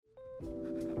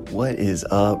What is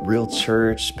up, Real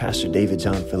Church? Pastor David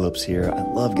John Phillips here. I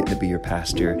love getting to be your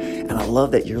pastor, and I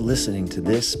love that you're listening to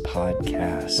this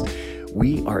podcast.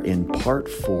 We are in part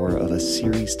 4 of a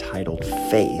series titled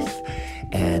Faith,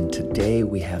 and today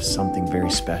we have something very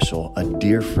special. A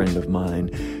dear friend of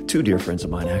mine, 2 dear friends of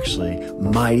mine actually,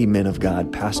 mighty men of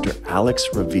God, Pastor Alex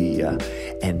Revilla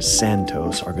and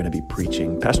Santos are going to be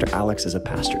preaching. Pastor Alex is a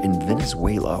pastor in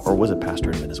Venezuela, or was a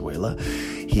pastor in Venezuela.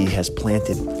 He has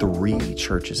planted 3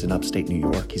 churches in upstate New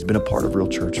York. He's been a part of Real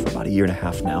Church for about 1.5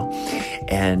 years now,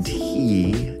 and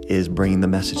he is bringing the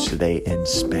message today in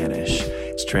Spanish.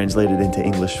 It's translated into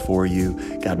English for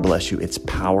you. God bless you. It's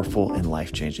powerful and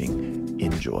life-changing.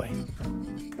 Enjoy.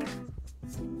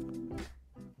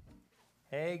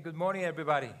 Hey, good morning,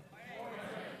 everybody.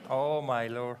 Oh, my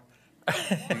Lord.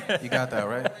 You got that,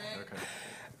 right? Okay.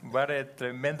 What a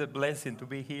tremendous blessing to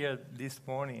be here this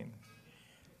morning.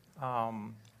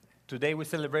 Today we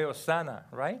celebrate Hosanna,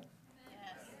 right?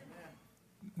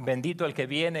 Bendito el que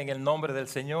viene en el nombre del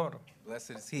Señor.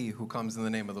 Blessed is he who comes in the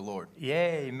name of the Lord.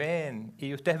 Yeah, amen.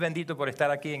 Y usted es bendito por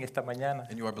estar aquí en esta mañana.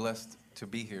 And you are blessed to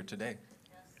be here today.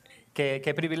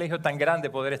 Qué privilegio tan grande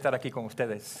poder estar aquí con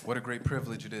ustedes. What a great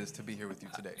privilege it is to be here with you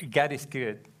today. God is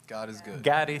good. God is good.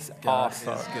 God is God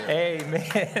awesome. is good. Amen.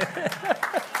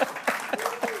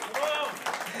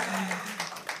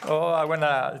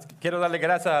 Quiero darle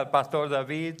gracias al pastor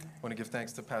David I want to give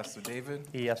thanks to Pastor David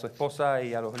y a su esposa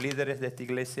y a los líderes de esta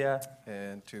iglesia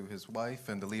and to his wife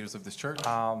and the leaders of this church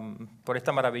por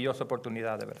esta maravillosa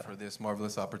oportunidad, de verdad. for this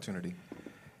marvelous opportunity.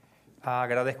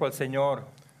 Agradezco al Señor.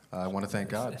 I want to thank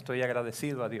God. Estoy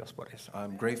agradecido a Dios por eso.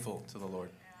 I'm grateful to the Lord.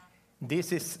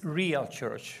 This is real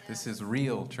church. This is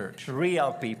real church.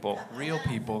 Real people. Real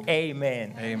people.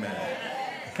 Amen. Amen.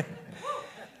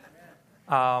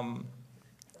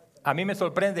 A mí me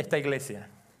sorprende esta iglesia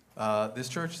This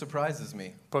church surprises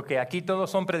me porque aquí todos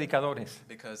son predicadores.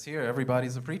 because here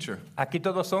everybody's a preacher. Aquí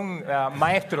todos son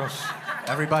maestros.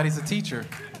 Everybody's a teacher.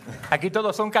 Aquí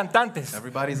todos son cantantes.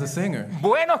 Everybody's a singer.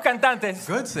 Buenos cantantes.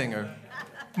 Good singer.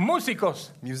 Músicos.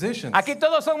 Musicians. Aquí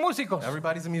todos son músicos.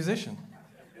 Everybody's a musician.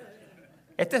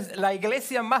 Esta es la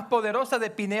iglesia más poderosa de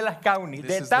Pinellas County, This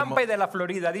de is the Tampa y de la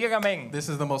Florida. Dígame amén. This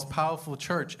is the most powerful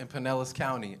church in Pinellas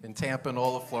County, in Tampa and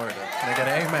all of Florida. Can I get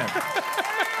an amen?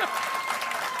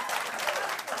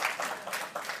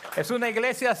 Es una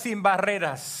iglesia sin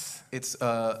barreras. It's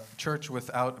a church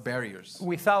without barriers,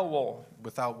 Without wall.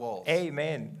 without walls.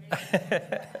 Amen.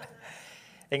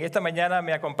 En esta mañana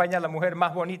me acompaña la mujer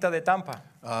más bonita de Tampa.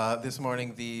 This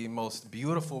morning, the most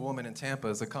beautiful woman in Tampa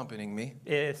is accompanying me.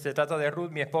 Se trata de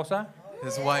Ruth, mi esposa.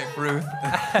 His wife, Ruth.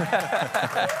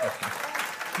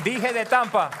 Dije de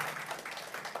Tampa.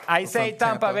 I say from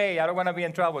Tampa Tampa. Bay. I don't want to be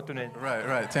in trouble tonight.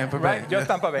 Right, Tampa Bay. Right? Just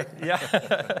Tampa Bay. Yeah.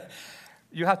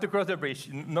 You have to cross the bridge.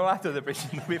 No after the bridge,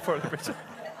 before the bridge.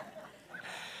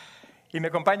 Y me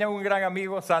acompaña un gran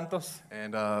amigo, Santos.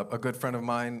 And a good friend of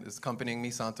mine is accompanying me,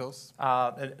 Santos.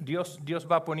 Dios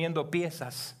va poniendo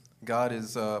piezas. God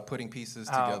is putting pieces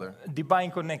together. Divine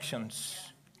connections.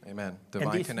 Amen. And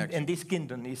Divine connection. this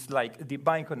kingdom is like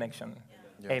divine connection.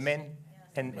 Yes. Amen.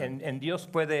 And Dios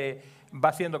va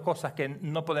haciendo cosas que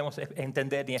no podemos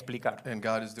entender ni explicar. And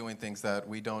God is doing things that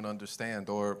we don't understand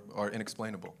or are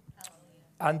inexplainable.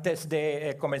 Antes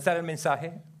de comenzar el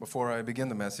mensaje, Before I begin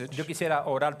the message, yo quisiera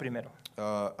orar primero.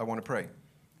 I want to pray.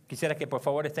 Quisiera que por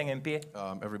favor estén en pie.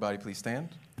 Everybody please stand.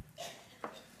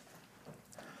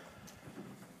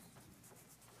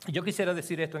 Yo quisiera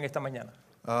decir esto en esta mañana.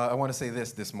 I want to say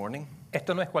this morning.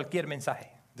 Esto no es cualquier mensaje.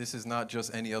 This is not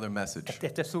just any other message.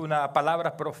 Esta es una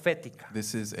palabra profética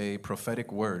This is a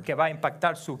prophetic word que va a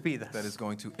impactar sus vidas. that is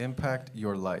going to impact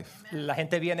your life. La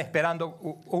gente viene esperando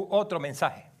otro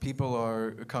mensaje, People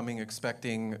are coming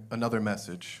expecting another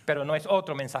message, pero no es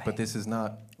otro mensaje. but this is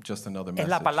not just another Es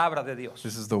la message. palabra de Dios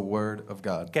This is the word of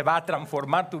God que va a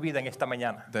transformar tu vida en esta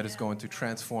mañana. that is going to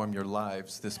transform your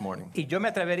lives this morning. Y yo me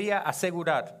atrevería a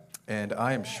asegurar And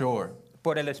I am sure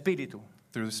por el Espíritu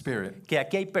through the Spirit que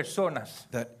aquí hay personas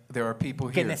that there are people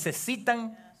que here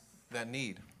necesitan that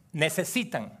need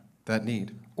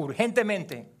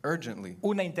urgentemente urgently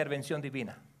una intervención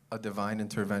divina. a divine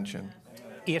intervention.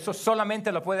 Y eso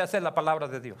solamente lo puede hacer la palabra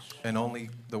de Dios. And only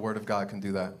the word of God can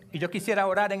do that. Y yo quisiera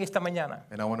orar en esta mañana,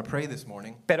 And I want to pray this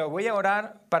morning, pero voy a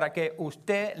orar para que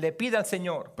usted le pida al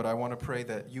Señor but I want to pray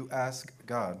that you ask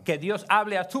God, que Dios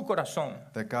hable a tu corazón,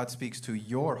 that God speaks to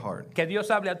your heart, que Dios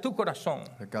hable a tu corazón.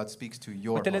 that God speaks to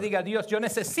your Usted le heart. diga a Dios, yo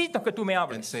necesito que tú me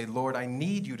And hables. say, Lord, I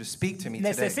need you to speak to me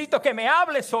today. Necesito que me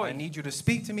hables I hoy need you to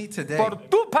speak to me today por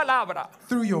tu palabra.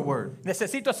 through your word.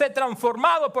 Necesito ser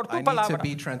transformado por I tu need to palabra.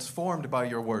 be transformed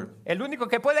by your your word. El único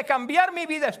que puede cambiar mi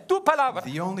vida es tu palabra.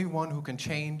 The only one who can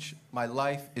change my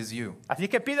life is you. Así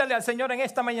que pídale al Señor en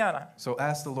esta mañana So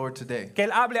ask the Lord today que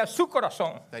Él hable a su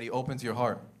corazón that he opens your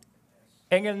heart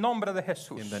en el nombre de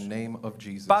Jesús. in the name of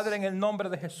Jesus. Padre, en el nombre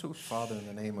de Jesús, Father, in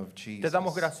the name of Jesus, te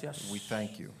damos gracias. we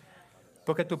thank you.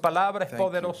 Porque tu palabra es Thank you.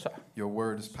 poderosa. Your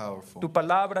word is powerful. Tu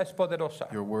palabra es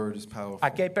poderosa. Your word is powerful.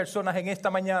 Aquí hay personas en esta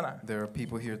mañana There are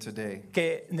people here today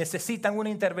que necesitan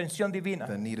una intervención divina.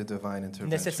 that need a divine intervention.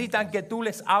 Necesitan que tú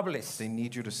les hables. They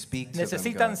need you to speak to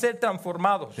Necesitan them, ser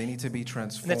transformados. God. They need to be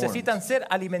transformed. Necesitan ser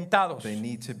alimentados. They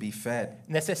need to be fed.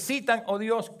 Necesitan, oh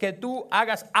Dios, que tú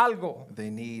hagas algo They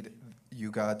need you,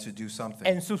 God, to do something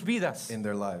en sus vidas. in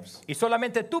their lives. Y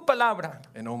solamente tu palabra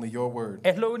And only your word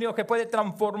es lo único que puede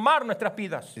transformar nuestras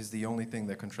vidas. is the only thing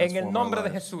that can En el transform our nombre de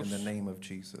lives. Jesús. In the name of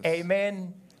Jesus.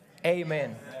 Amén.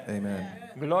 Amén.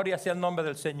 Amen. Gloria sea el nombre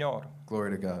del Señor.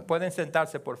 Glory to God. Pueden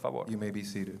sentarse, por favor. You may be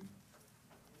seated.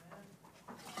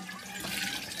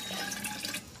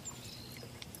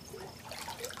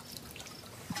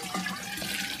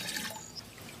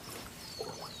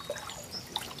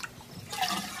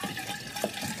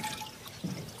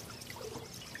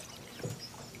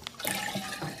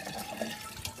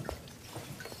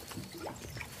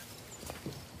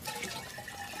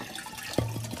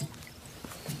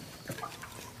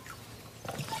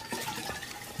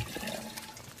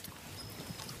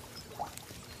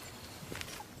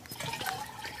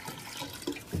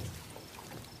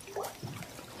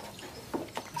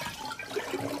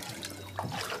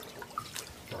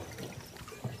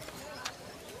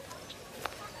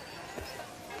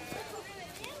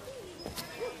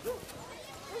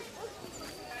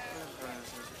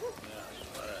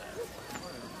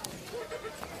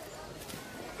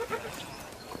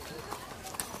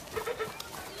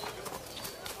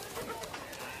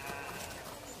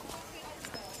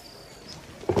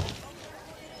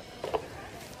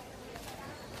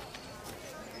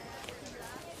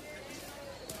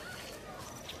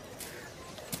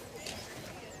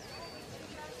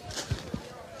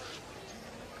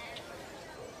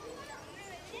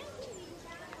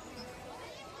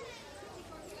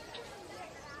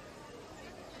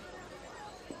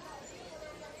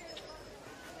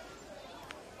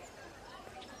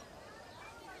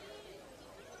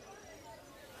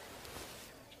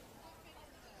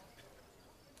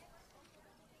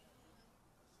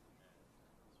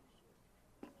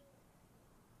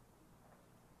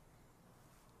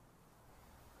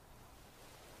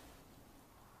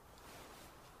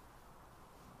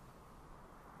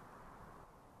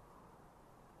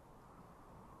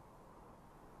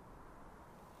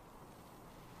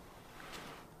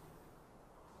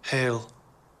 Hail,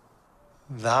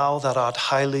 thou that art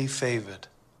highly favored.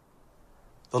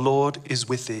 The Lord is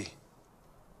with thee.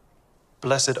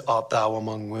 Blessed art thou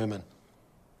among women.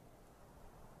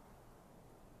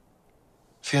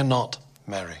 Fear not,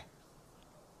 Mary,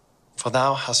 for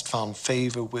thou hast found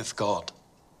favor with God.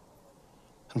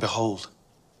 And behold,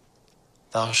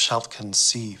 thou shalt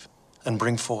conceive and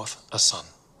bring forth a son,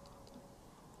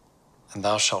 and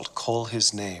thou shalt call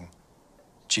his name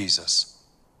Jesus.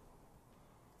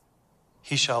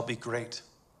 He shall be great,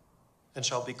 and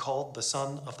shall be called the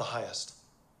Son of the Highest.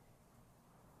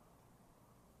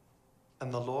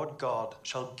 And the Lord God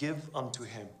shall give unto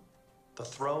him the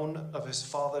throne of his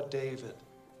father David,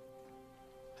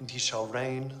 and he shall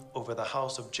reign over the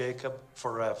house of Jacob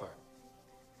forever,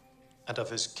 and of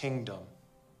his kingdom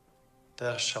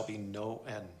there shall be no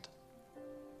end.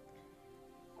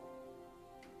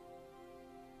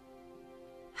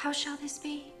 How shall this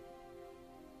be,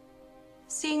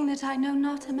 seeing that I know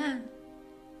not a man?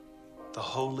 The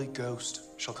Holy Ghost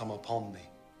shall come upon thee,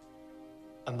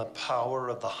 and the power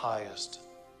of the Highest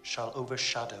shall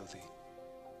overshadow thee.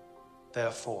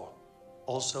 Therefore,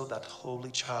 also that holy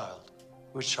child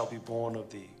which shall be born of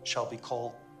thee shall be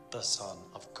called the Son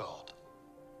of God.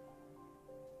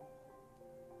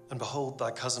 And behold,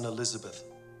 thy cousin Elizabeth,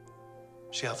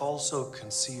 she hath also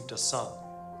conceived a son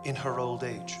in her old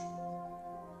age.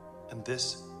 And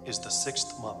this is the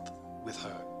 6th month with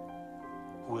her,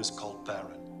 who is called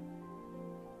barren.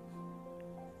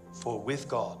 For with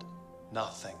God,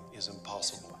 nothing is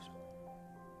impossible.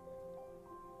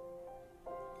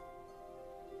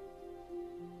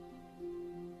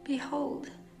 Behold,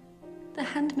 the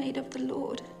handmaid of the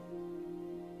Lord.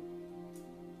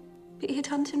 Be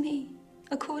it unto me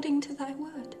according to thy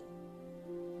word.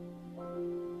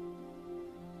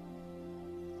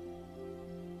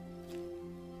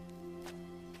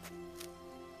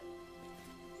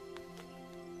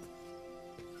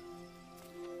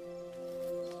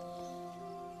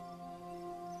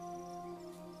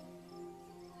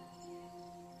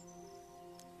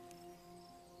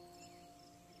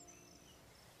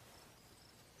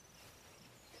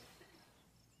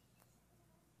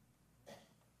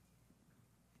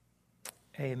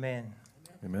 Amen.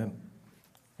 Amen.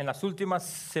 En las últimas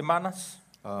semanas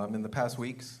In the past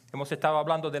weeks, hemos estado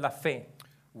hablando de la fe,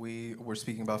 we were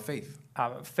speaking about faith,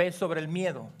 fe sobre el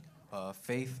miedo.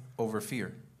 faith over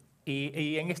fear.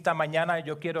 Y en esta mañana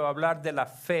yo quiero hablar de la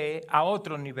fe a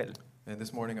otro nivel. And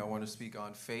this morning I want to speak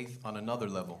on faith on another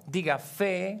level. Diga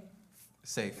fe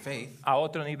Say faith a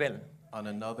otro nivel. on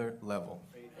another level.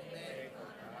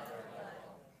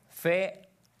 Fe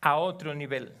a otro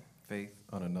nivel. Faith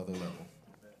on another level.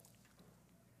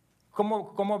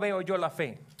 ¿Cómo veo yo la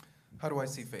fe How do I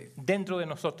see faith? dentro de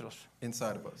nosotros?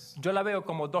 Inside of us. Yo la veo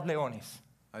como dos leones.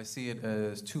 I see it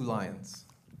as two lions.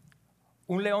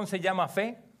 Un león se llama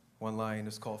fe One lion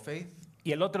is called faith,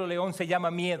 y el otro león se llama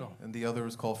miedo. and the other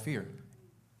is called fear.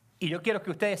 Y yo quiero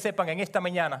que ustedes sepan en esta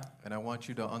mañana And I want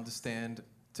you to understand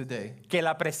today que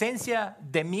la presencia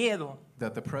de miedo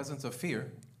that the presence of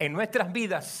fear en nuestras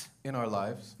vidas in our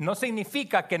lives no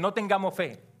significa que no tengamos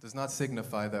fe. does not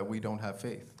signify that we don't have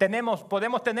faith.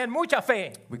 Podemos tener mucha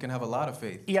fe We can have a lot of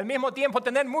faith y al mismo tiempo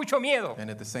tener mucho miedo,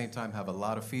 and at the same time have a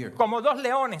lot of fear. como dos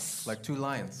leones Like two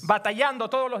lions batallando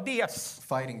todos los días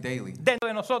fighting daily dentro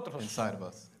de nosotros. inside of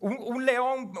us.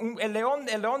 El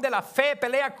león de la fe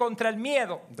pelea contra el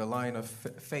miedo The lion of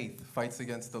faith fights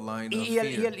against the lion of y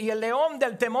fear. el león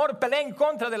del temor pelea en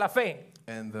contra de la fe.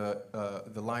 And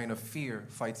the lion of fear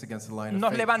fights against the lion of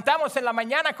Nos faith. levantamos en la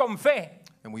mañana con fe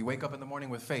And we wake up in the morning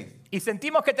with faith. y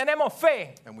sentimos que tenemos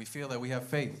fe, And we feel that we have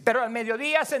faith. pero al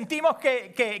mediodía sentimos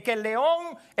que el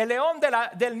león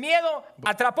del miedo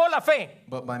atrapó la fe.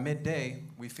 But by midday,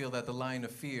 we feel that the lion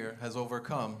of fear has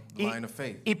overcome the lion of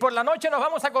faith. Y por la noche nos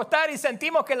vamos a acostar y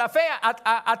sentimos que la fe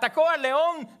atacó al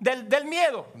león del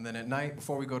miedo. And then at night,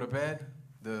 before we go to bed,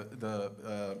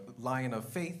 the lion of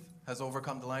faith has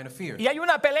overcome the lion of fear. Y hay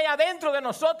una pelea dentro de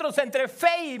nosotros entre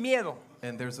fe y miedo.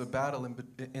 And there's a battle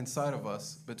inside of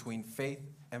us between faith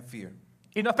and fear.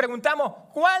 Y nos preguntamos,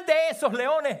 ¿cuál de esos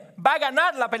leones va a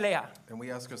ganar la pelea? And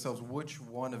we ask ourselves, which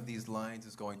one of these lions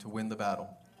is going to win the battle?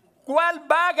 ¿Cuál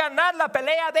va a ganar la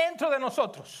pelea dentro de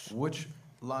nosotros? Which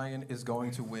lion is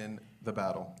going to win the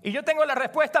battle? Y yo tengo la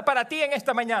respuesta para ti en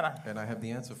esta mañana. And I have the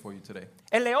answer for you today.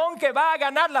 El león que va a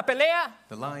ganar la pelea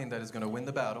The lion that is going to win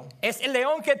the battle es el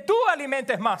león que tú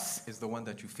alimentes más. is the one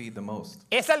that you feed the most.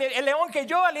 Es el león que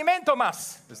yo alimento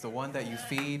más. It's the one that you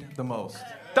feed the most.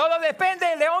 Todo depende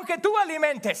del león que tú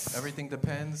alimentes. Everything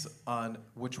depends on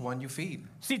which one you feed.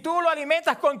 Si tú lo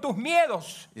alimentas con tus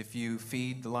miedos, If you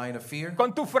feed the lion of fear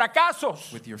con tus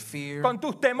fracasos, with your fear, con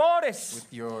tus temores,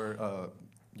 with your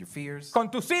fears, con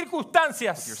tus your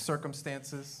circunstancias,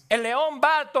 circumstances, el león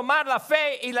va a tomar la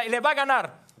fe y le va a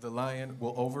ganar. the lion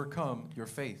will overcome your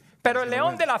faith. Pero He's el gonna león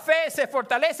win. de la fe se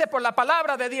fortalece por la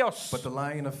palabra de Dios. But the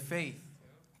lion of faith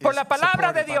Por is la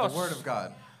palabra de supported by Dios. the word of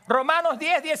God. Romanos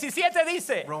 10:17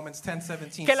 dice Romans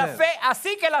 10:17 que la says, fe,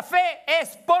 así que la fe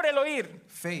es por el oír.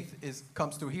 faith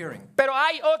comes through hearing. Pero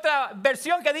hay otra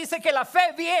versión que dice que la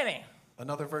fe viene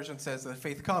Another version says that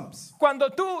faith comes cuando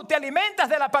tú te alimentas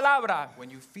de la palabra when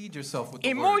you feed yourself with y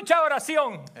the word mucha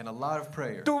oración. and a lot of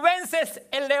prayer. Tú vences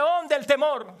el león del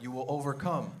temor You will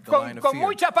overcome the lion of con fear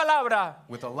mucha palabra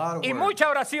with a lot of y word, mucha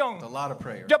with a oración. lot of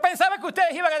prayer. Yo pensaba que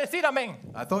ustedes iban a decir amén.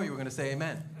 I thought you were going to say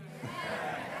amen.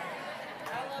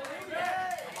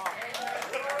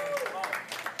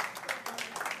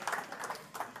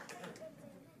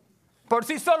 Por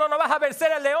sí solo no vas a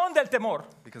vencer el león del temor.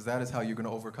 Because that is how you're going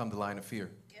to overcome the lion of fear.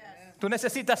 Tú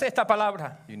necesitas esta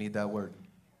palabra You need that word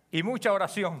y mucha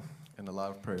oración and a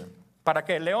lot of prayer para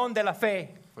que el león de la fe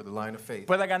for the lion of faith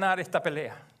pueda ganar esta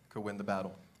pelea. could win the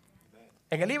battle.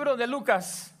 En el libro de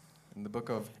Lucas, In the book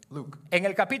of Luke, en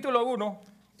el capítulo 1,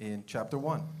 in chapter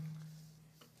 1,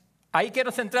 ahí quiero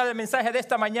centrar el mensaje de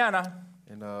esta mañana,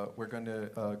 and we're going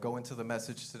to go into the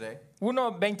message today,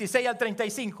 1:26 al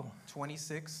 35.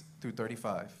 26 through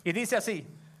 35. Y dice así: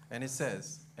 And it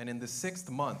says, And in the 6th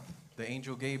month, the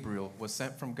angel Gabriel was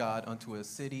sent from God unto a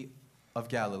city of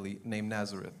Galilee named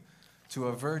Nazareth, to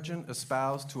a virgin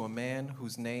espoused to a man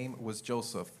whose name was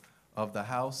Joseph, of the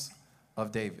house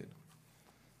of David.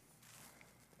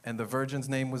 And the virgin's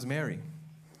name was Mary.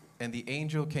 And the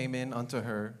angel came in unto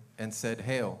her and said,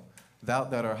 Hail, thou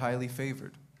that art highly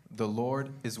favored, the Lord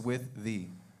is with thee.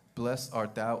 Blessed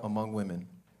art thou among women.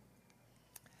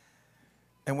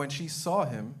 And when she saw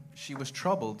him, she was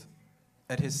troubled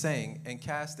at his saying, and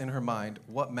cast in her mind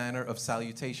what manner of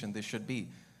salutation this should be.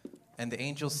 And the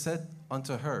angel said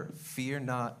unto her, Fear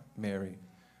not, Mary,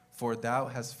 for thou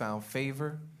hast found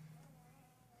favor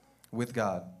with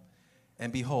God.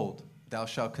 And behold, thou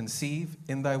shalt conceive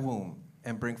in thy womb,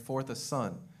 and bring forth a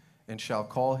son, and shall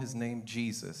call his name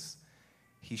Jesus.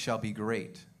 He shall be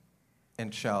great,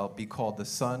 and shall be called the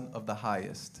Son of the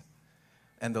Highest.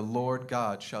 And the Lord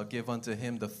God shall give unto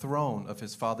him the throne of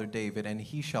his father David, and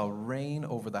he shall reign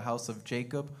over the house of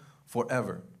Jacob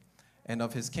forever. And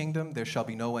of his kingdom there shall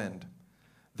be no end.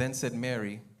 Then said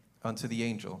Mary unto the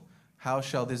angel, How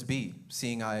shall this be,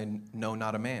 seeing I know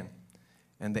not a man?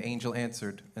 And the angel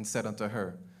answered and said unto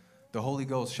her, The Holy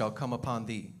Ghost shall come upon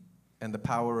thee, and the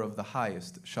power of the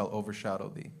highest shall overshadow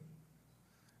thee.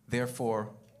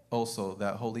 Therefore also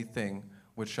that holy thing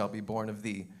which shall be born of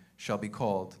thee shall be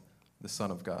called the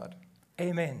Son of God.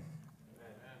 Amen.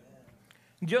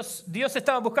 Dios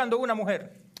estaba buscando una mujer.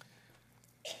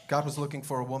 God was looking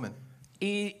for a woman.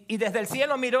 Y desde el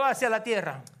cielo miró hacia la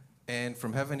tierra. And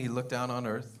from heaven he looked down on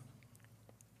earth.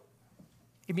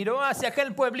 Y miró hacia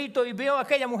aquel pueblito y vio a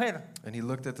aquella mujer. And he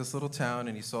looked at this little town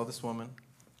and he saw this woman.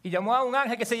 Y llamó a un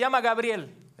ángel que se llama Gabriel.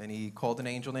 And he called an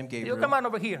angel named Y dijo, Gabriel. come on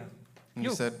over here. And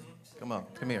he said,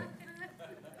 come here.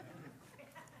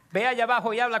 Ve allá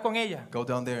abajo y habla con ella. Go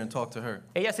down there and talk to her.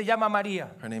 Ella se llama María.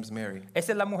 Her name's Mary.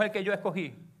 Esa es la mujer que yo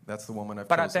escogí That's the woman I've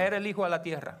para chosen traer el Hijo a la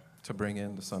tierra. to bring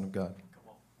in the Son of God.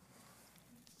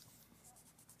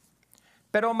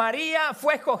 Pero María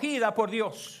fue escogida por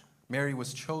Dios. Mary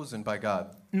was chosen by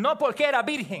God, No porque era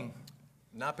virgen.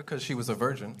 not because she was a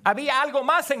virgin. Había algo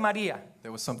más en María.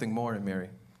 There was something more in Mary.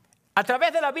 A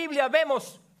través de la Biblia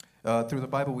vemos Through the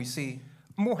Bible we see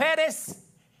mujeres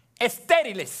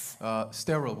estériles,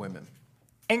 sterile women,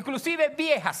 inclusive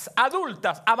viejas,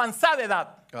 adultas, avanzada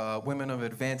edad, women of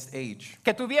advanced age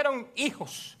que tuvieron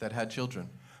hijos. that had children.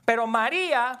 Pero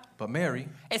María But Mary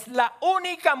es la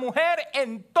única mujer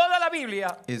en toda la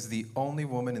Biblia is the only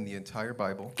woman in the entire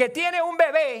Bible que tiene un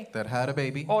bebé that had a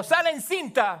baby o sale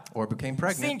encinta or became sin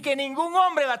pregnant que ningún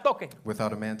hombre la toque.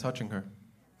 without a man touching her.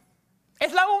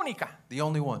 Es la única. The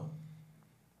only one.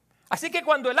 Así que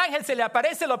cuando el ángel se le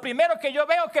aparece, lo primero que yo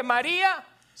veo que María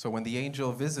So when the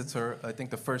angel visits her, I think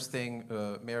the first thing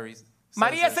Mary says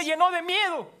María is se llenó de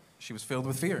miedo. she was filled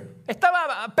with fear.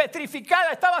 Estaba petrificada,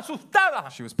 estaba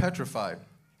asustada. She was petrified.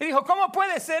 Y dijo, ¿cómo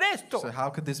puede ser esto? So how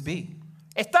could this be?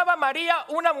 Estaba María,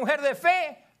 una mujer de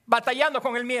fe, batallando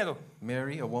con el miedo.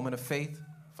 Mary, a woman of faith,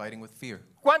 fighting with fear.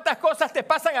 ¿Cuántas cosas te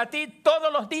pasan a ti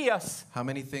todos los días How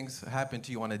many things happen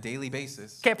to you on a daily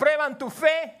basis que prueban tu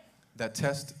fe that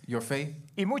test your faith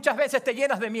y muchas veces te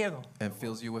llenas de miedo? and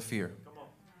fills you with fear?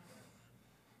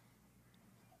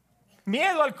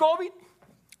 Miedo al COVID,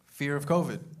 Fear of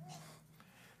COVID,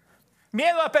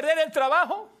 miedo a perder el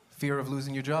trabajo, fear of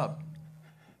losing your job,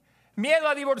 miedo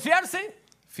a divorciarse,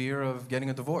 fear of getting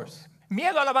a divorce,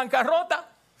 miedo a la bancarrota.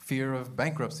 fear of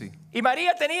bankruptcy. Y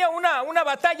María tenía una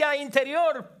batalla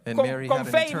interior And con, Mary con had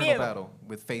an fe y internal miedo. battle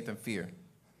with faith and fear.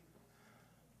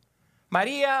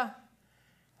 María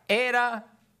era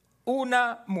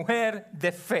una mujer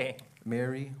de fe.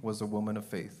 Mary was a woman of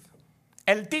faith.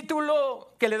 El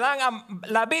título que le dan a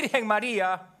la Virgen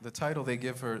María, The title they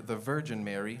give her, the Virgin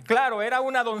Mary, claro, era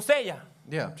una doncella.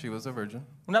 yeah, she was a virgin.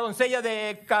 Una doncella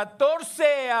de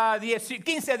 14 a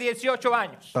 15 a 18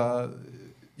 años.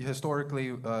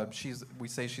 Historically, we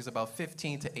say she's about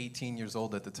 15 to 18 years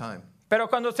old at the time. Pero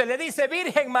cuando se le dice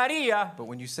Virgen María, But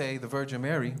when you say the Virgin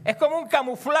Mary, es como un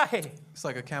camuflaje it's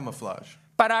like a camouflage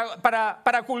para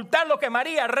ocultar lo que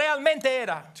María realmente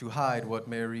era. to hide what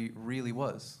Mary really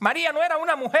was. María no era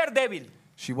una mujer débil.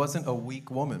 She wasn't a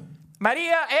weak woman.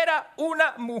 María era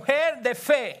una mujer de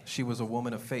fe She was a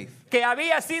woman of faith, que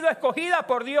había sido escogida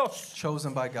por Dios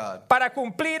chosen by God para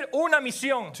cumplir una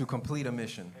misión. to complete a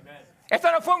mission. Esto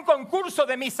no fue un concurso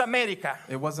de Miss América.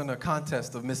 It wasn't a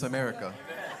contest of Miss America.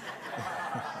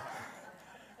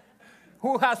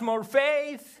 Who has more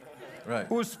faith? Right.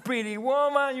 Who's pretty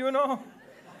woman, you know?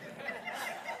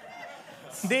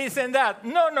 This and that.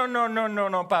 No,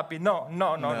 papi. No.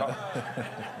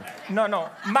 No.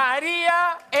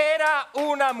 María era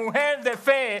una mujer de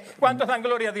fe. ¿Cuántos dan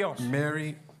gloria a Dios?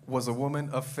 Mary was a woman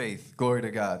of faith. Glory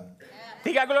to God.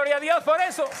 Diga gloria a Dios por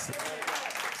eso.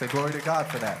 Say glory to God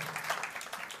for that.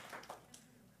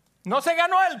 No se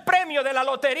ganó el premio de la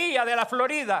lotería de la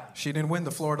Florida. She didn't win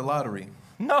the Florida lottery.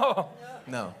 No.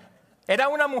 No. Era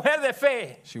una mujer de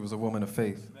fe. She was a woman of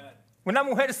faith, Una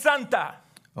mujer santa.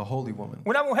 a holy woman,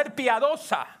 Una mujer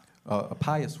piadosa. a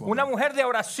pious Una woman, mujer de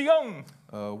oración.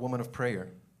 a woman of prayer.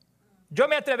 Yo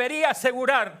me atrevería a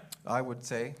asegurar I would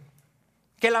say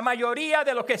que la mayoría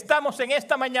de los que estamos en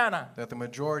esta mañana, that the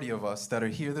majority of us that are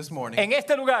here this morning en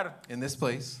este lugar, in this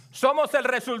place somos el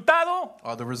resultado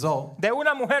are the result de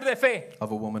una mujer de fe.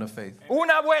 of a woman of faith.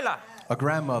 Una abuela, A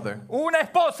grandmother, una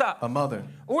esposa, a mother,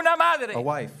 una madre, a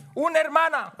wife, una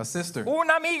hermana, a sister,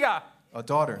 una amiga a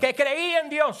daughter que creía en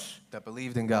Dios that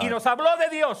believed in y God nos habló de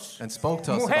Dios. and spoke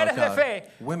to us Mujeres about de God. fe.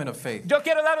 Women of faith. Yo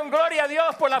quiero dar un gloria a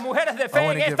Dios por las mujeres de I fe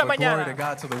want en to give esta a glory to mañana.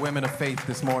 God to the women of faith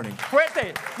this morning.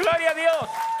 Fuerte, gloria a Dios,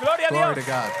 gloria a Glory Dios,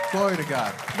 to God. Glory to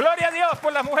God. gloria a Dios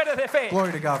por las mujeres de fe.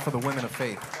 Glory to God for the women of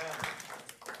faith.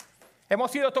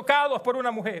 Hemos sido tocados por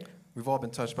una mujer. We've all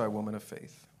been touched by a woman of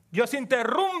faith. Dios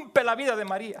interrumpe la vida de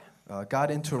María.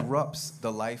 God interrupts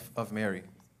the life of Mary.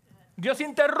 Dios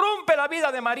interrumpe la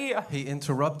vida de María He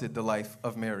interrupted the life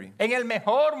of Mary en el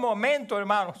mejor momento,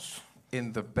 hermanos.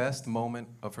 in the best moment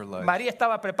of her life. María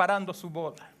estaba preparando su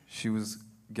boda. She was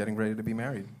getting ready to be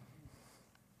married.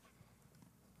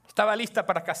 Estaba lista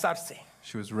para casarse.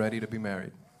 She was ready to be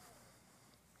married.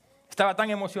 Estaba tan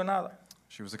emocionada.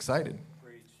 She was excited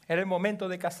Era el momento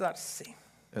de casarse.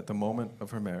 at the moment of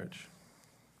her marriage.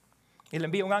 Y le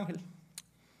envía un ángel.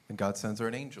 And God sends her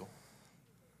an angel.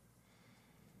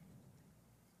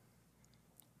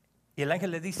 Y el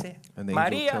ángel le dice, And the angel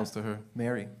María, tells to her,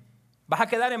 Mary, vas a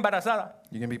quedar embarazada.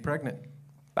 you're going to be pregnant.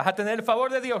 Vas a tener el favor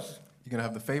de Dios. You're going to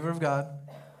have the favor of God.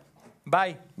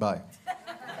 Bye. Bye.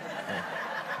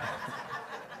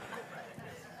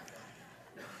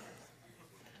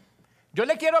 Yo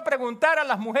le quiero preguntar a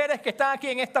las mujeres que están aquí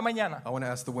en esta mañana, I want to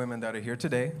ask the women that are here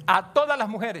today, a todas las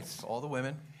mujeres, all the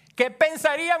women, ¿qué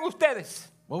pensarían ustedes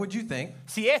what would you think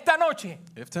si esta noche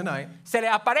if tonight se le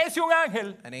aparece un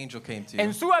ángel an angel came to you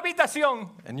en su habitación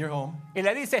in your home y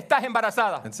le dice, estás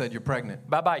embarazada? and said, you're pregnant?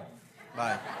 Bye bye.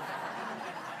 Bye.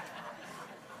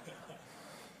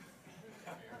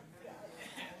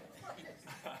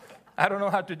 I don't know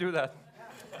how to do that.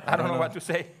 I don't know what to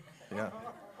say. Yeah,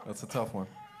 that's a tough one.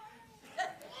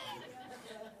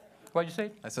 What you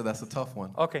say? I said that's a tough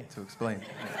one Okay. to explain.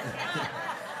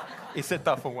 It's a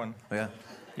tough one. Yeah.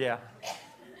 Yeah.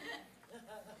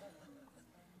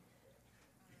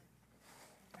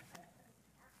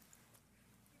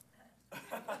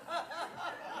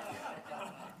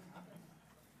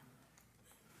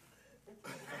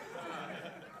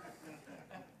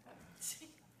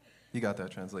 You got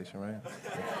that translation, right?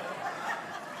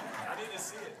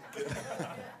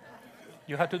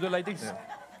 You have to do like this. Yeah.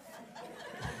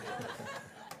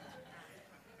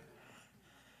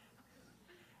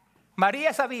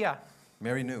 María sabía,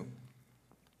 Mary knew,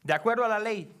 de acuerdo a la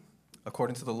ley,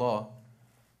 according to the law,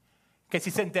 que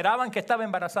si se enteraban que estaba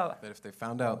embarazada, that if they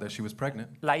found out that she was pregnant,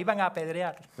 la iban a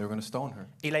apedrear they were going to stone her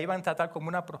y la iban a tratar como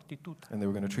una prostituta. and they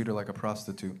were going to treat her like a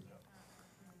prostitute.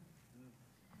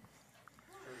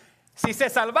 Si se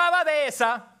salvaba de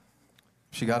esa,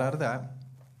 She got out of that.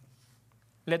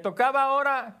 le tocaba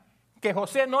ahora que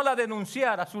José no la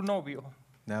denunciara a su novio.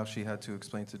 Now she had to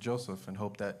explain to Joseph and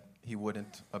hope that he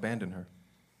wouldn't abandon her.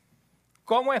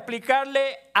 ¿Cómo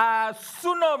explicarle a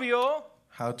su novio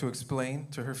How to explain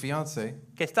to her fiance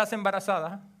que estás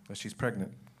embarazada? that she's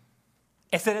pregnant.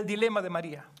 Ese era el dilema de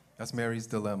María. That's Mary's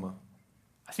dilemma.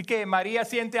 Así que María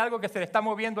siente algo que se le está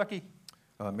moviendo aquí.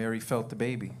 Mary felt the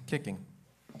baby kicking.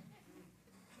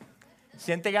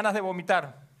 Siente ganas de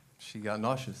vomitar. She got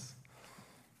nauseous.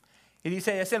 Y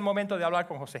dice, es el momento de hablar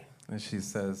con José. And she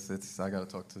says, I got to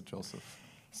talk to Joseph.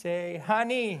 Say,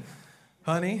 honey,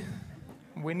 Honey,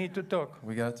 we need to talk.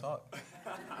 we got to talk.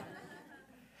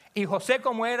 Y José,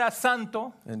 como era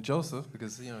santo, And Joseph,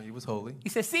 because, he was holy,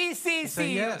 dice, sí, sí, said,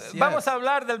 sí, "Yes, vamos yes. a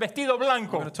hablar del vestido we're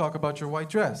blanco. going to talk about your white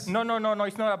dress. No,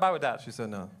 it's not about that. She said,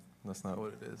 no, that's not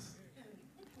what it is.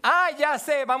 Ah, ya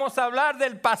sé, vamos a hablar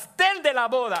del pastel de la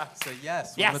boda. So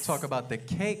yes, we're going Yes. to talk about the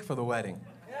cake for the wedding.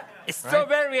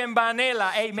 Strawberry and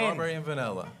vanilla, amen. Strawberry and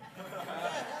vanilla.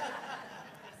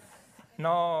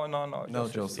 No, No,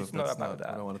 Joseph, it's not that's about not what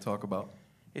I that. want to talk about.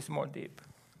 It's more deep.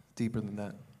 Deeper than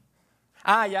that.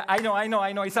 Ah, yeah, I know.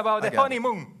 It's about I the got it.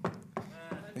 honeymoon.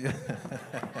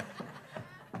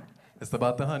 It's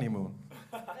about the honeymoon.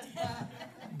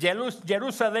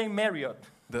 Jerusalem Marriott.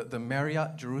 The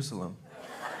Marriott Jerusalem.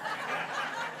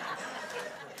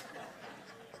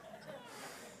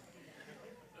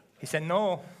 He said,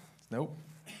 no, Nope.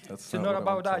 That's It's not not what I about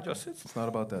wanna that, talk about. Joseph. It's not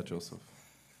about that, Joseph.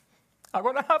 I'm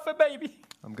going to have a baby.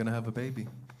 I'm going to have a baby.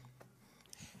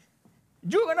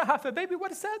 You're going to have a baby?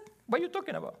 What is that? What are you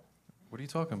talking about? What are you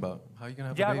talking about? How are you going to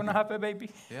have Yeah, a I'm baby? going to have a baby.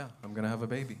 Yeah, I'm going to have a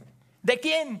baby. ¿De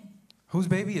quién? Whose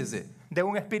baby is it? De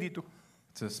un espíritu.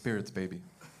 It's a spirit's baby.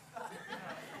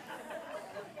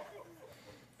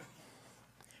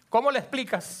 ¿Cómo le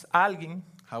explicas a alguien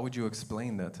How would you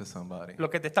explain that to somebody? lo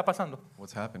que te está pasando?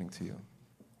 What's happening to you?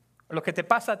 Lo que te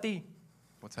pasa a ti,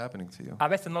 What's happening to you? a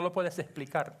veces no lo puedes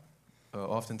explicar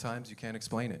Oftentimes you can't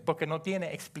explain it porque no tiene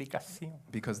explicación.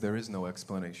 because there is no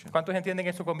explanation. ¿Cuántos entienden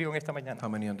eso conmigo en esta mañana? How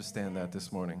many understand that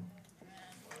this morning?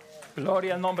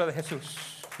 Gloria al nombre de Jesús.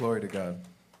 Glory to God.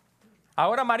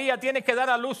 Ahora María tiene que dar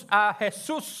a luz a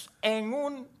Jesús en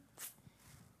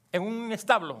un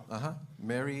establo.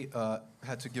 Mary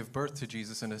had to give birth to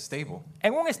Jesus in a stable.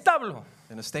 En un establo.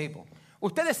 In a stable.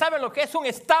 ¿Ustedes saben lo que es un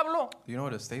establo? Do you know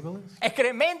what a stable is?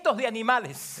 Excrementos de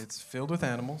animales. It's filled with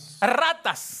animals,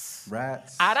 Ratas.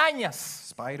 rats, Arañas.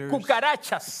 spiders,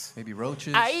 Cucarachas. maybe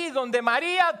roaches. Ahí donde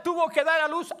María tuvo que dar a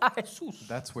luz a Jesús.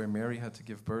 That's where Mary had to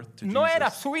give birth to No era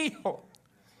Jesus. su hijo,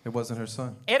 It wasn't her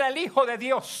son. era el hijo de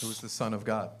It was Dios. the Son of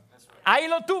God. Ahí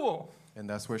lo tuvo. And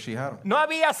that's where she had him. No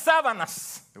había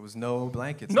sábanas. There was no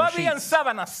blankets, No no habían sheets.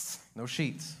 sábanas. No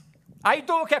sheets. Ahí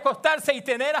tuvo que acostarse y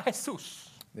tener a Jesús.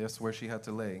 That's where she had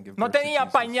to lay and give No birth to tenía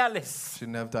Jesus. pañales. She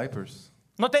didn't have diapers.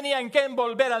 No tenía en qué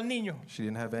envolver al niño. She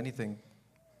didn't have anything.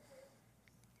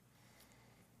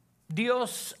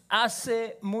 Dios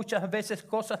hace muchas veces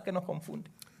cosas que nos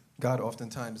confunden. God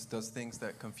oftentimes does things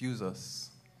that confuse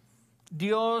us.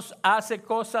 Dios hace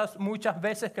cosas muchas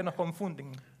veces que nos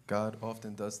confunden. God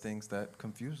often does things that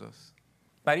confuse us.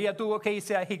 María tuvo que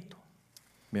irse a Egipto.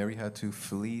 Mary had to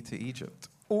flee to Egypt.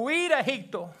 Huir a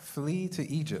Egipto. Flee to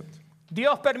Egypt.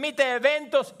 Dios permite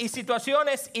eventos y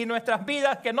situaciones en nuestras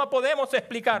vidas que no podemos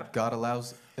explicar. God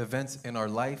allows events in our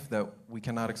life that we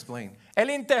cannot explain. Él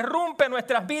interrumpe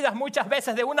nuestras vidas muchas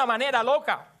veces de una manera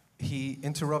loca. He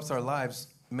interrupts our lives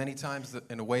many times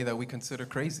in a way that we consider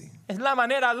crazy. Es la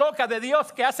manera loca de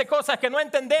Dios que hace cosas que no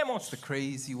entendemos. The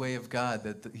crazy way of God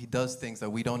that He does things that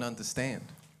we don't understand.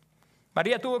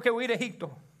 María tuvo que huir a Egipto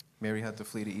Mary had to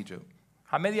flee to Egypt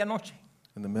a medianoche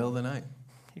in the middle of the night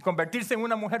y convertirse en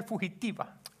una mujer fugitiva.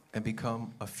 and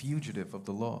become a fugitive of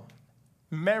the law.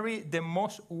 Mary, the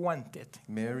most wanted,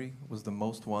 Mary was the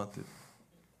most wanted,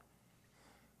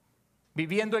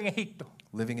 viviendo en Egipto,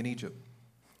 living in Egypt.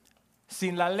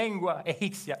 sin la lengua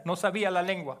egipcia, no sabía la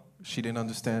lengua, She didn't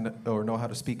understand or know how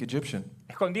to speak Egyptian.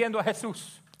 escondiendo a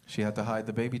Jesús. She had to hide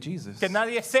the baby Jesus. Que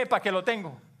nadie sepa que lo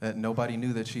tengo, That nobody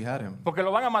knew that she had him porque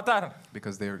lo van a matar.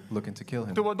 because they were looking to kill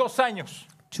him. Tuvo 2 años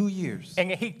 2 years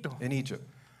en Egipto. in Egypt.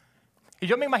 Y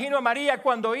yo me imagino a María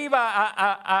cuando iba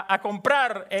a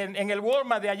comprar en el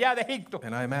Walmart de allá de Egipto.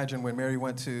 And I imagine when Mary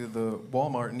went to the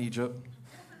Walmart in Egypt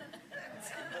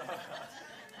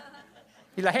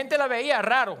Y la gente la veía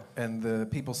raro. and the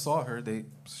people saw her,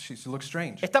 she looked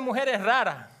strange. Esta mujer es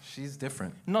rara, She's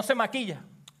different. no se maquilla,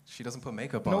 She doesn't put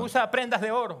makeup no on. usa prendas de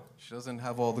oro. She doesn't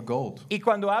have all the gold. Y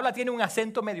cuando habla tiene un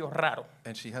acento medio raro.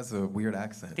 And she has a weird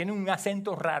accent. Tiene un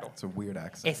acento raro. It's a weird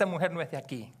accent. Esa mujer no es de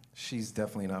aquí. She's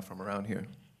definitely not from around here.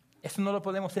 Eso no lo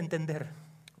podemos entender.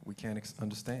 We can't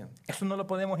understand. Eso no lo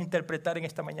podemos interpretar en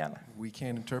esta mañana. We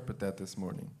can't interpret that this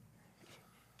morning.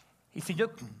 Y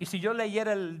si yo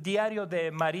leyera el diario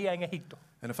de María en Egipto,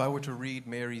 And if I were to read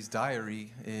Mary's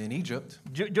diary in Egypt,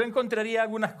 yo encontraría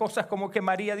algunas cosas como que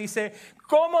María dice,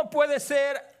 ¿cómo puedo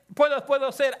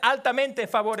ser altamente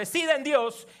favorecida en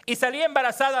Dios y salir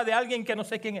embarazada de alguien que no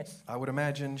sé quién es? I would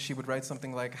imagine she would write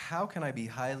something like, how can I be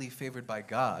highly favored by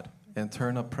God and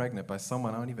turn up pregnant by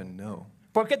someone I don't even know?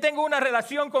 ¿Por qué tengo una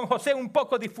relación con José un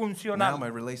poco Now disfuncional? my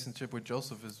relationship with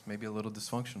Joseph is maybe a little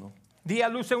dysfunctional. Di a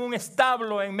luz en un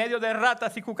establo en medio de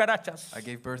ratas y cucarachas. I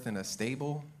gave birth in a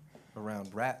stable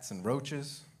around rats and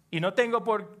roaches. Y no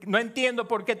entiendo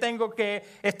por qué tengo que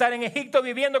estar en Egipto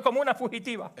viviendo como una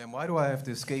fugitiva. And why do I have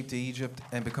to escape to Egypt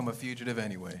and become a fugitive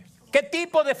anyway? ¿Qué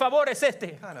tipo de favor es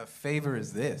este? What kind of favor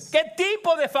is this? ¿Qué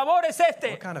tipo de favor es este?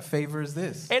 What kind of favor is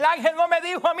this? El ángel no me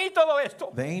dijo a mí todo esto.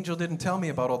 The angel didn't tell me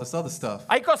about all this other stuff.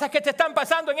 Hay cosas que te están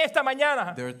pasando en esta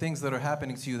mañana There are things that are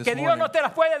happening to you this que Dios morning no te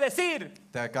las puede decir.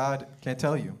 that God can't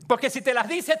tell you. Porque si te las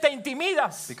dice te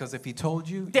intimidas Because if he told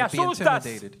you, Te you'd be asustas.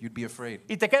 intimidated. You'd be afraid.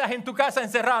 y te quedas en tu casa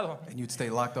encerrado. And you'd stay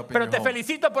locked up in Pero your te home.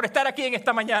 felicito por estar aquí en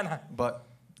esta mañana. But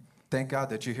thank God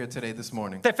that you're here today this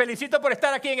morning. Te felicito por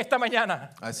estar aquí en esta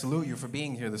mañana. I salute you for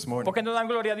being here this morning. ¿Por qué no dan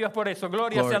gloria a Dios por eso?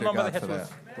 Gloria Glory sea el to nombre de God for Jesús.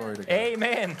 that. Glory to God.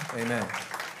 Amén. Amen.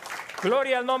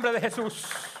 Gloria al nombre de Jesús.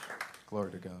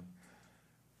 Glory to God.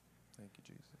 Thank you,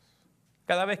 Jesus.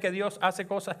 Cada vez que Dios hace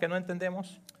cosas que no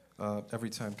entendemos, Every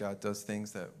time God does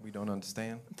things that we don't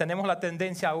understand, tenemos la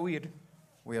tendencia a huir.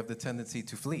 we have the tendency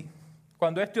to flee.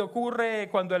 Cuando esto ocurre,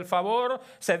 cuando el favor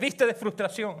se viste de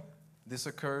frustración This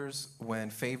occurs when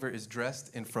favor is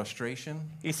dressed in frustration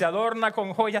y se adorna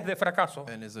con joyas de fracaso.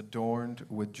 and is adorned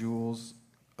with jewels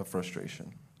of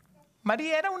frustration.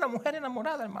 María era una mujer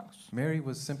enamorada, hermanos. Mary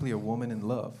was simply a woman in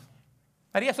love.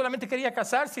 María solamente quería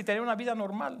casarse y tener una vida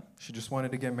normal. She just wanted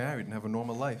to get married and have a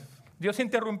normal life. Dios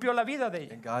interrumpió la vida de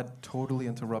ella And God totally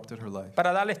interrupted her life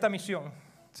para darle esta misión.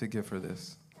 to give her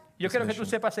this. Yo this quiero que tú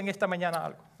mission. sepas en esta mañana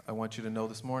algo. I want you to know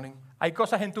this morning, Hay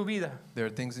cosas en tu vida there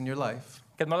are things in your life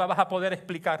que no las vas a poder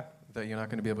explicar. that you're not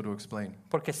going to be able to explain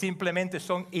porque simplemente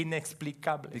son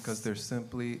inexplicables. because they're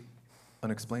simply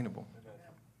unexplainable.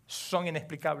 Son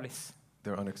inexplicables.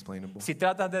 They're unexplainable. Si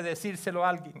tratas de decírselo a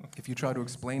alguien, If you try to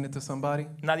explain it to somebody,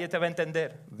 nadie te va a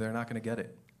entender they're not going to get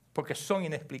it porque son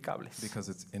inexplicables. because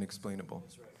it's inexplainable.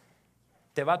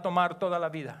 Te va a tomar toda la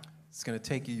vida It's going to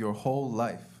take you your whole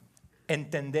life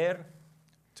entender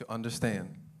to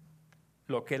understand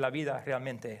lo que la vida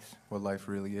realmente es. what life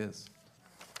really is.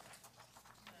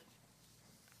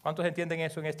 ¿Cuántos entienden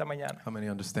eso en esta mañana? How many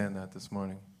understand that this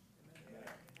morning?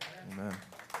 Amen.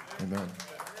 Amen.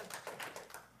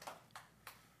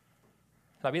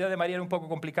 La vida de María era un poco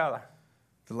complicada,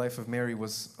 The life of Mary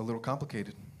was a little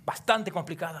complicated, bastante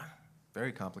complicada,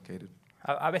 very complicated.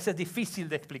 a veces difícil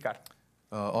de explicar.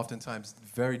 Oftentimes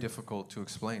very difficult to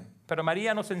explain. Pero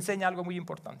María nos enseña algo muy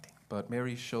importante. But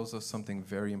Mary shows us something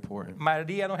very important.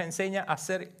 María nos enseña a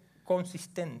ser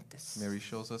consistentes. Mary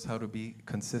shows us how to be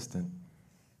consistent.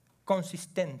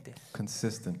 Consistentes.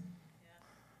 Consistent.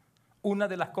 Una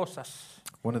de las cosas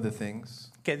One of the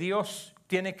things que Dios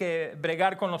tiene que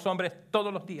bregar con los hombres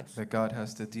todos los días that God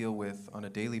has to deal with on a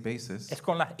daily basis es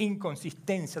con las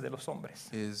inconsistencias de los hombres.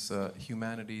 is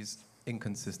humanity's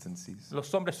inconsistencies.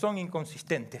 Los hombres son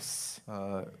inconsistentes.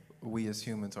 We as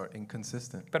humans are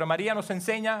inconsistent. Pero María nos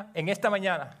enseña en esta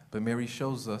mañana But Mary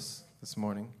shows us this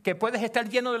morning que puedes estar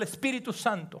lleno del Espíritu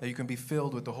Santo, that you can be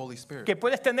filled with the Holy Spirit, que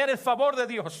puedes tener el favor de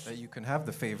Dios, that you can have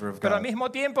the favor of pero al God. mismo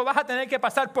tiempo vas a tener que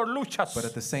pasar por luchas, But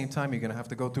at the same time, you're going to have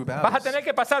to go through vas a battles. tener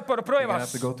que pasar por You're going to have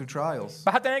pruebas, to go through trials.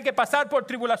 vas a tener que pasar por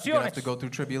You're going to have tribulaciones, to go through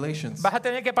tribulations. vas a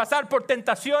tener que pasar por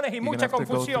tentaciones y You're going mucha to have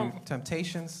to go confusión. through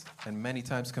temptations and many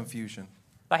times confusion.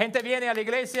 La gente viene a la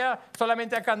iglesia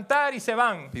solamente a cantar y se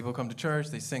van, People come to church,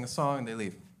 they sing a song, and they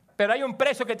leave. pero hay un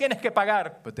precio que tienes que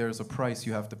pagar. But there is a price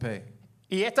you have to pay.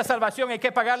 Y esta salvación hay que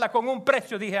pagarla con un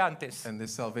precio, dije antes. And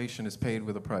this salvation is paid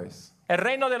with a price. El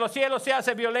reino de los cielos se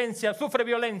hace violencia, sufre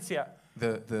violencia,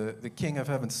 The King of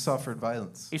Heaven suffered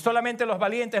violence. y solamente los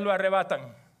valientes lo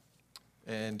arrebatan.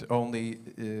 And only,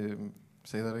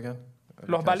 say that again? Los Catch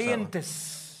that one.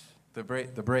 valientes, The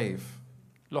brave,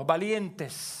 los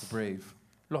valientes, the brave.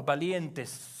 los valientes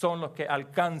son los que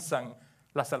alcanzan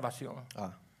la salvación.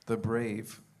 The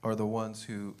brave are the ones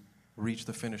who reach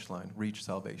the finish line, reach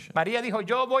salvation. María dijo,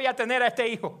 yo voy a tener a este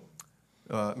hijo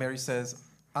Mary says,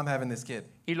 I'm having this kid,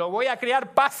 y lo voy a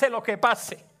criar pase lo que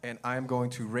pase. and I'm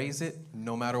going to raise it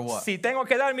no matter what. Si tengo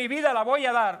que dar mi vida, la voy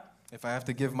a dar. If I have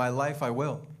to give my life, I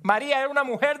will. María era una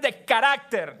mujer de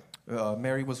carácter,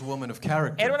 Mary was a woman of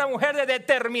character, era una mujer de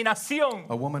determinación.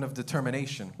 a woman of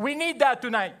determination. We need that We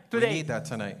today. need that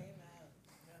tonight.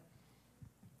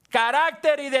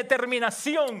 Carácter y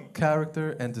determinación.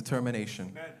 Character and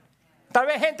determination. Tal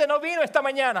vez gente no vino esta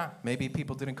mañana. Maybe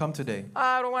people didn't come today.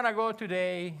 I don't want to go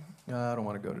today. I don't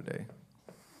want to go today.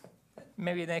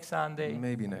 Maybe next Sunday.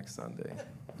 Maybe next Sunday.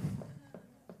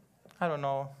 I don't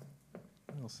know.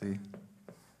 We'll see.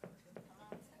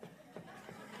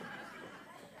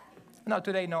 No,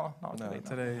 today no. No, No, today no.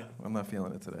 today, I'm not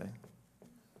feeling it today.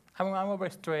 I'm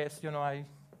overstressed. You know, I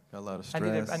Got a lot of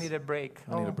need stress. I need a break.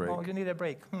 I need a break. Oh, you need a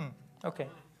break. Okay.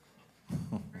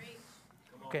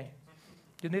 Okay.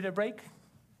 You need a break?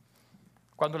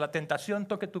 Cuando la tentación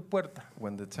toque tu puerta,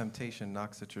 When the temptation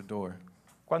knocks at your door,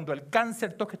 cuando el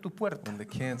cáncer toque tu puerta, when the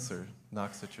cancer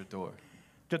knocks at your door,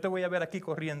 yo te voy a ver aquí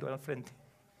corriendo al frente.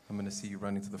 I'm going to see you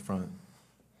running to the front.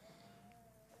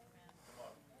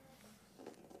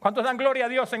 ¿Cuántos dan gloria a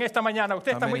Dios en esta mañana?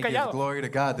 Usted How está muy many give callado. glory to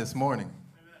God this morning?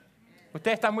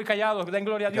 Usted está muy callado. Den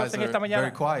gloria a You Dios guys en are esta very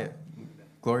mañana. quiet.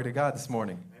 Glory to God this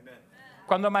morning.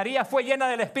 Cuando María fue llena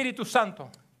del Espíritu Santo,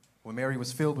 When Mary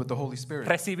was filled with the Holy Spirit,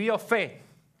 recibió fe.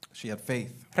 she had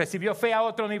faith. Recibió fe a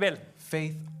otro nivel.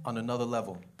 Faith on another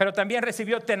level. Pero también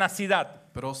recibió tenacidad.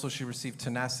 But also she received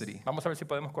tenacity. Vamos a ver si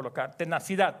podemos colocar.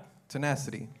 Tenacidad.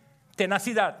 Tenacity.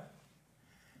 Tenacidad.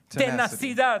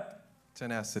 Tenacity. Tenacidad.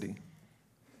 Tenacity.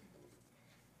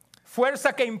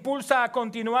 Fuerza que impulsa a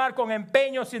continuar con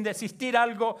empeño sin desistir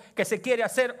algo que se quiere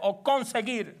hacer o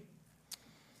conseguir.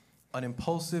 An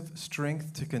impulsive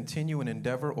strength to continue an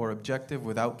endeavor or objective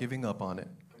without giving up on it.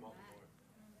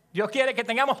 Dios quiere que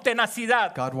tengamos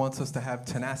tenacidad. God wants us to have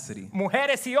tenacity.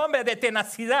 Mujeres y hombres de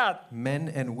tenacidad.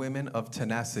 Men and women of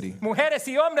tenacity. Mujeres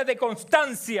y hombres de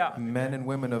constancia. Men and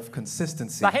women of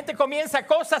consistency. La gente comienza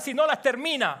cosas y no las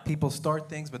termina. People start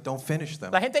things but don't finish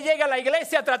them. La gente llega a la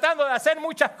iglesia tratando de hacer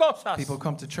muchas cosas. People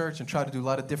come to church and try to do a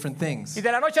lot of different things. Y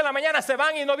de la noche a la mañana se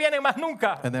van y no vienen más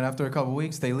nunca. And then after a couple of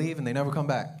weeks, they leave and they never come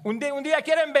back. Un día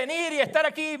quieren venir y estar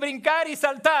aquí, brincar y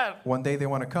saltar. One day they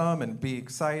want to come and be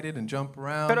excited and jump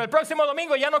around. Pero el próximo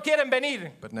domingo ya no quieren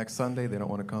venir. But next Sunday, they don't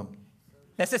want to come.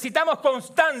 Necesitamos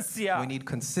constancia, We need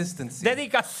consistency,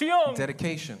 dedicación,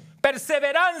 dedication,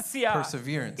 perseverancia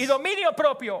perseverance, y dominio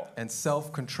propio. and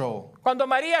self-control. Cuando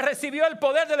María recibió el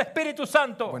poder del Espíritu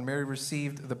Santo, When Mary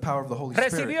received the power of the Holy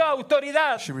Spirit, recibió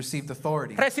autoridad, she received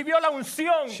authority. recibió la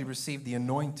unción She received the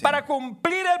anointing para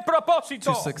cumplir el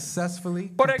propósito to successfully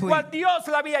por el cual complete Dios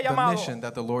la había the llamado. mission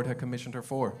that the Lord had commissioned her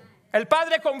for. El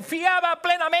Padre confiaba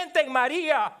plenamente en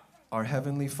María. Our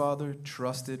Heavenly Father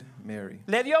trusted Mary.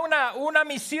 Le dio una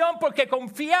misión porque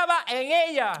confiaba en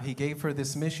ella. He gave her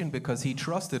this mission because he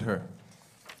trusted her.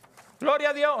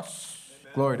 Gloria a Dios.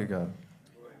 Glory to God.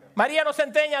 María nos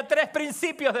enseña 3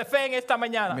 principios de fe en esta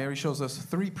mañana, Mary shows us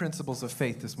 3 principles of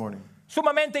faith this morning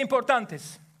sumamente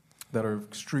importantes. that are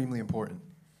extremely important.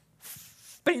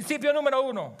 Principio número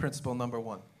 1. Principle number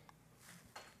 1.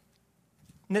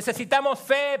 Necesitamos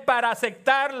fe para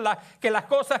aceptar que las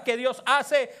cosas que Dios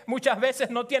hace muchas veces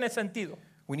no tienen sentido.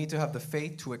 We need to have the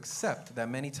faith to accept that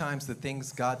many times the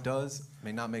things God does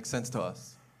may not make sense to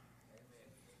us.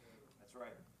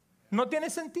 No tiene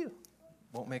sentido.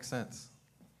 Won't make sense.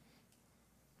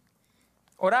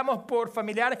 Oramos por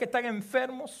familiares que están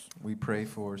enfermos We pray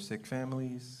for sick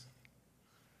families,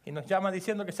 y nos llaman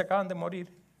diciendo que se acaban de morir.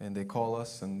 and they call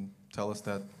us and tell us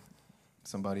that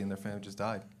somebody in their family just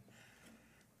died.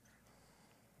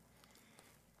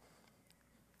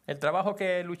 El trabajo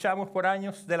que luchamos por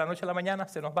años, de la noche a la mañana,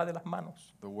 se nos va de las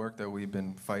manos. The work that we've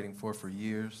been fighting for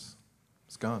years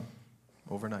is gone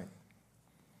overnight.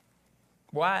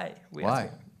 Why? We Why?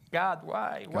 ask God,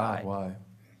 why? God, why?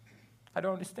 I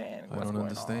don't understand I what's don't going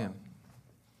understand. on.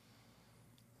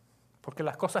 Porque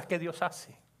las cosas que Dios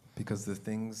hace, Because the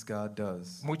things God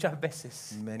does, muchas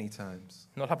veces many times,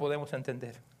 no las podemos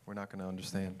entender. we're not going to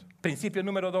understand. Principio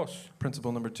número 2.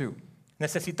 Principle number 2.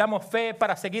 Necesitamos fe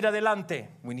para seguir adelante.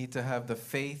 We need to have the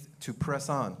faith to press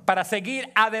on. Para seguir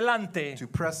adelante, To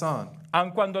press on,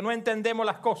 aun cuando no entendemos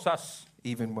las cosas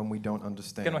even when we don't que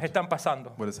nos understand están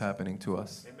pasando. what is happening to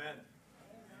us.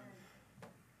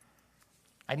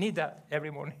 I need that every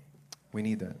morning. We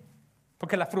need that.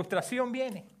 Porque la frustración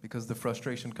viene. Because the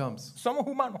frustration comes. Somos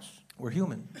humanos. We're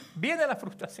human. Viene la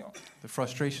frustración. The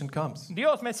frustration comes.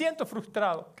 Dios, me siento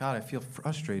frustrado. God, I feel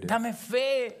frustrated. Dame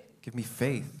fe. Give me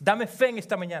faith. Dame fe en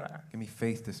esta mañana. Give me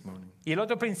faith this morning. Y el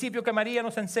otro principio que María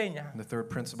nos enseña, And the third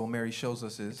principle Mary shows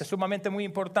us es is, sumamente muy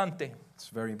importante. it's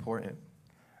very important.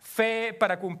 Fe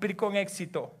para cumplir con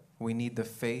éxito We need the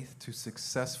faith to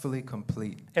successfully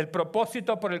complete el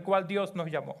propósito por el cual Dios nos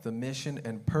llamó. the mission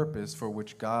and purpose for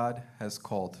which God has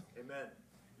called.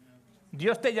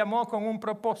 Dios te llamó con un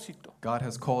propósito. God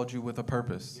has called you with a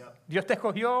purpose. Dios te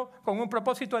escogió con un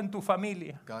propósito en tu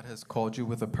familia. God has called you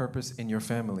with a purpose in your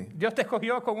family. Dios te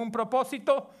escogió con un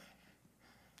propósito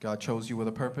God chose you with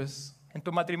a purpose en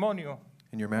tu matrimonio.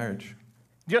 in your marriage.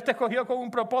 Dios te escogió con un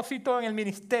propósito en el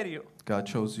ministerio. God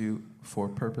chose you for a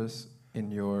purpose in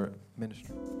your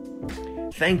ministry.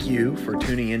 Thank you for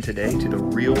tuning in today to the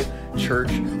Real Church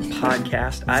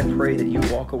podcast. I pray that you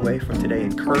walk away from today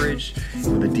encouraged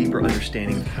with a deeper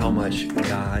understanding of how much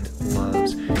God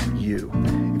loves you.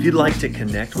 If you'd like to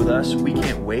connect with us, we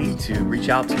can't wait to reach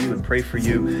out to you and pray for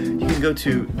you. You can go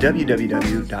to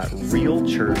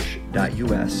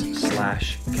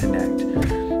www.realchurch.us/connect.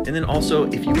 And then also,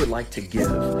 if you would like to give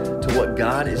to what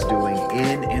God is doing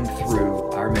in and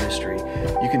through our ministry,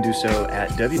 you can do so at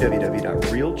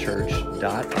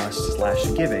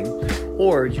www.realchurch.us/giving,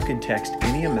 or you can text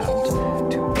any amount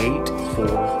to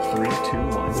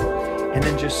 84321, and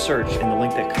then just search in the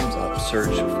link that comes up,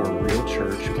 search for Real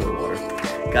Church Clearwater.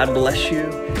 God bless you,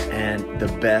 and the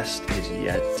best is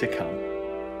yet to come.